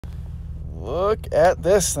Look at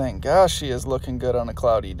this thing. Gosh, she is looking good on a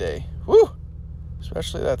cloudy day. Woo!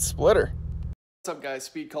 Especially that splitter. What's up, guys?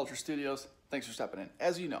 Speed Culture Studios. Thanks for stepping in.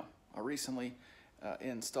 As you know, I recently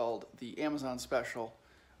installed the Amazon Special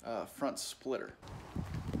front splitter.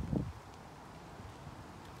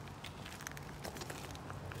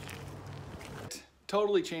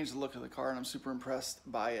 Totally changed the look of the car, and I'm super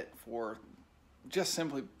impressed by it for just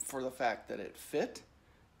simply for the fact that it fit,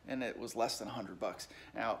 and it was less than $100.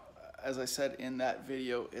 Now, as I said in that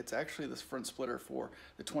video, it's actually this front splitter for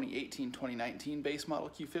the 2018-2019 base model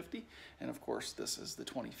Q50, and of course this is the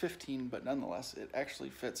 2015, but nonetheless it actually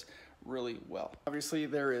fits really well. Obviously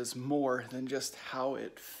there is more than just how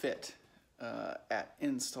it fit at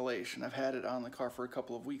installation. I've had it on the car for a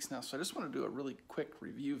couple of weeks now, so I just want to do a really quick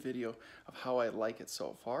review video of how I like it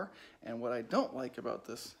so far and what I don't like about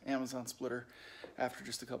this Amazon splitter after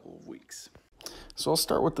just a couple of weeks. So I'll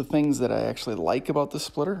start with the things that I actually like about this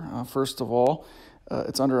splitter. First of all,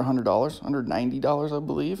 it's under $100, under $90, I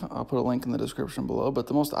believe. I'll put a link in the description below. But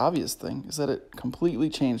the most obvious thing is that it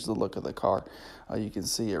completely changed the look of the car. You can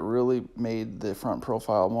see it really made the front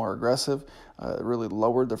profile more aggressive. It really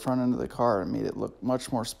lowered the front end of the car and made it look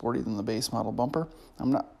much more sporty than the base model bumper.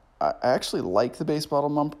 I actually like the base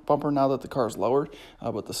model bumper now that the car is lowered,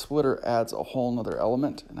 but the splitter adds a whole nother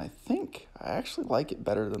element, and I think I actually like it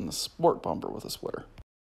better than the sport bumper with a splitter.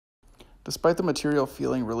 Despite the material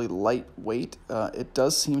feeling really lightweight, it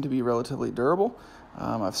does seem to be relatively durable.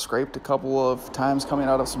 I've scraped a couple of times coming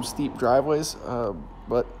out of some steep driveways,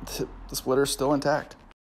 but the splitter is still intact.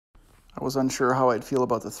 I was unsure how I'd feel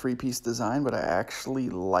about the three-piece design, but I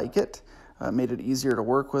actually like it. Made it easier to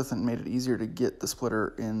work with and made it easier to get the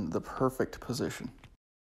splitter in the perfect position.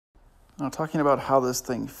 Now, talking about how this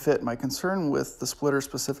thing fit, my concern with the splitter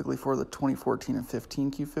specifically for the 2014 and 15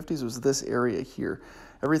 Q50s was this area here.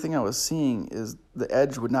 Everything I was seeing is the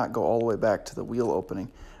edge would not go all the way back to the wheel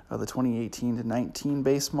opening. The 2018 to 19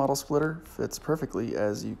 base model splitter fits perfectly,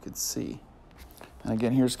 as you could see. And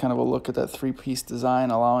again, here's kind of a look at that three-piece design,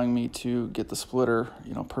 allowing me to get the splitter,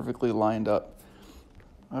 perfectly lined up.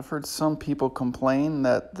 I've heard some people complain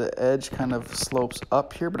that the edge kind of slopes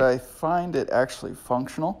up here, but I find it actually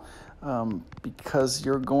functional because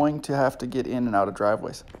you're going to have to get in and out of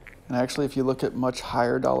driveways. And actually, if you look at much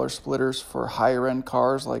higher dollar splitters for higher end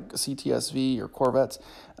cars like CTSV or Corvettes,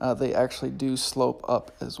 they actually do slope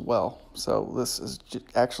up as well. So this is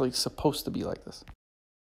actually supposed to be like this.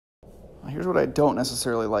 Here's what I don't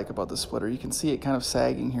necessarily like about the splitter. You can see it kind of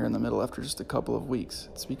sagging here in the middle after just a couple of weeks.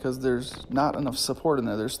 It's because there's not enough support in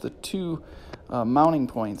there. There's the two mounting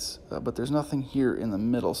points, but there's nothing here in the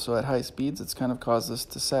middle. So at high speeds, it's kind of caused this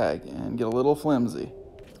to sag and get a little flimsy.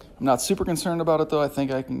 I'm not super concerned about it though. I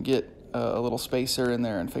think I can get a little spacer in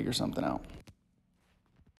there and figure something out.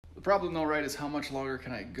 The problem though, right, is how much longer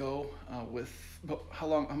can I go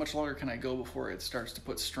how much longer can I go before it starts to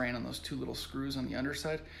put strain on those two little screws on the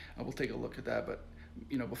underside? We'll take a look at that, but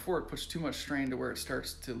before it puts too much strain to where it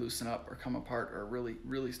starts to loosen up or come apart or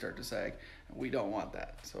really start to sag, we don't want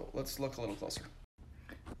that. So let's look a little closer.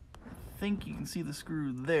 I think you can see the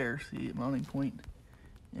screw there, see a mounting point,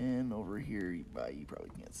 and over here, you probably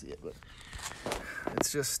can't see it, but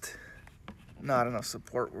it's just not enough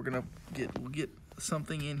support. We'll get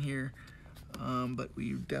something in here, but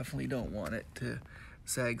we definitely don't want it to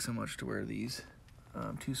sag so much to where these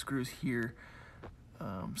two screws here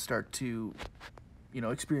start to,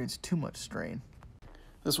 experience too much strain.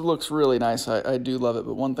 This looks really nice. I do love it,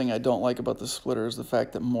 but one thing I don't like about the splitter is the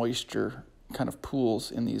fact that moisture kind of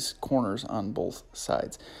pools in these corners on both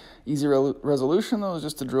sides. Easy resolution though is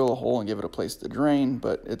just to drill a hole and give it a place to drain,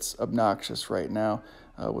 but it's obnoxious right now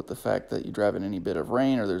with the fact that you drive in any bit of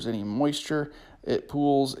rain or there's any moisture, it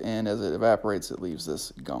pools, and as it evaporates, it leaves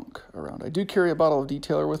this gunk around. I do carry a bottle of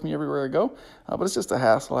detailer with me everywhere I go, but it's just a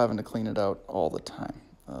hassle having to clean it out all the time.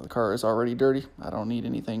 The car is already dirty. I don't need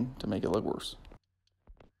anything to make it look worse.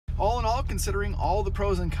 All in all, considering all the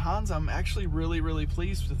pros and cons, I'm actually really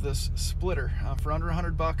pleased with this splitter. For under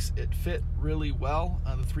 $100, it fit really well,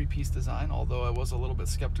 the three-piece design, although I was a little bit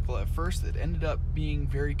skeptical at first. It ended up being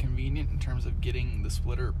very convenient in terms of getting the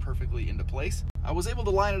splitter perfectly into place. I was able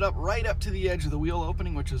to line it up right up to the edge of the wheel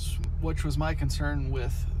opening, which was my concern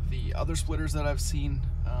with the other splitters that I've seen,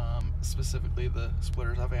 specifically the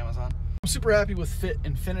splitters off Amazon. I'm super happy with fit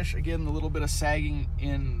and finish. Again, the little bit of sagging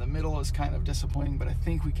in the middle is kind of disappointing, but I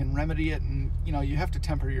think we can remedy it. And you have to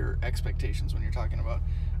temper your expectations when you're talking about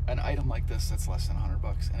an item like this that's less than 100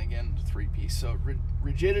 bucks. And again, 3-piece. So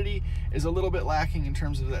rigidity is a little bit lacking in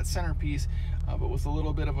terms of that centerpiece, but with a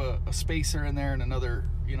little bit of a spacer in there and another,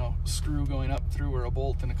 you know, screw going up through, or a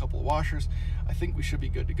bolt and a couple of washers, I think we should be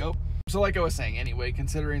good to go. So like I was saying, anyway,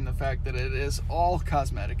 considering the fact that it is all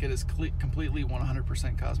cosmetic, it is completely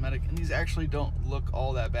 100% cosmetic, and these actually don't look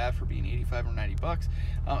all that bad for being 85 or 90 bucks.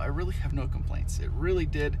 I really have no complaints. It really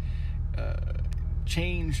did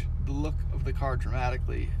change the look of the car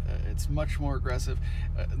dramatically. It's much more aggressive.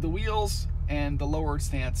 The wheels and the lowered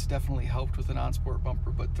stance definitely helped with the non-sport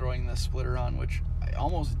bumper, but throwing the splitter on, which I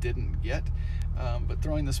almost didn't get, but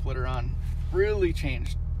throwing the splitter on really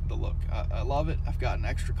changed the look. I love it. I've gotten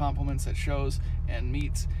extra compliments at shows and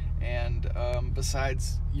meets, and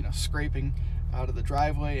besides, you know, scraping out of the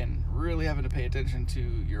driveway and really having to pay attention to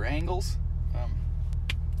your angles,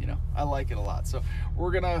 you know, I like it a lot. So we're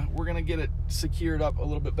gonna get it secured up a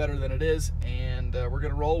little bit better than it is, and we're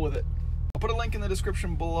gonna roll with it. I'll put a link in the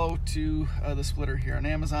description below to the splitter here on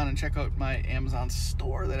Amazon, and check out my Amazon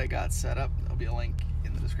store that I got set up. There'll be a link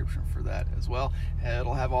in the description for that as well.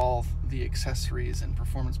 It'll have all the accessories and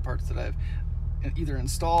performance parts that I've either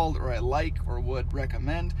installed or I like or would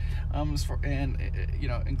recommend, and you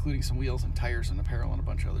know, including some wheels and tires and apparel and a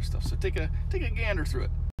bunch of other stuff. So take a gander through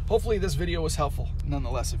it. Hopefully this video was helpful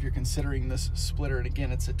nonetheless if you're considering this splitter. And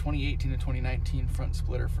again, it's a 2018 to 2019 front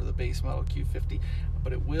splitter for the base model Q50,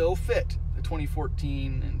 but it will fit the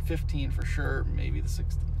 2014 and 15 for sure, maybe the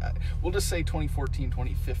 16. We'll just say 2014,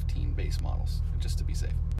 2015 base models, just to be safe.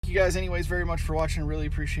 Thank you guys anyways very much for watching. I really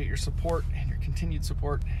appreciate your support and your continued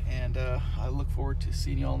support, and I look forward to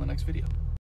seeing you all in the next video.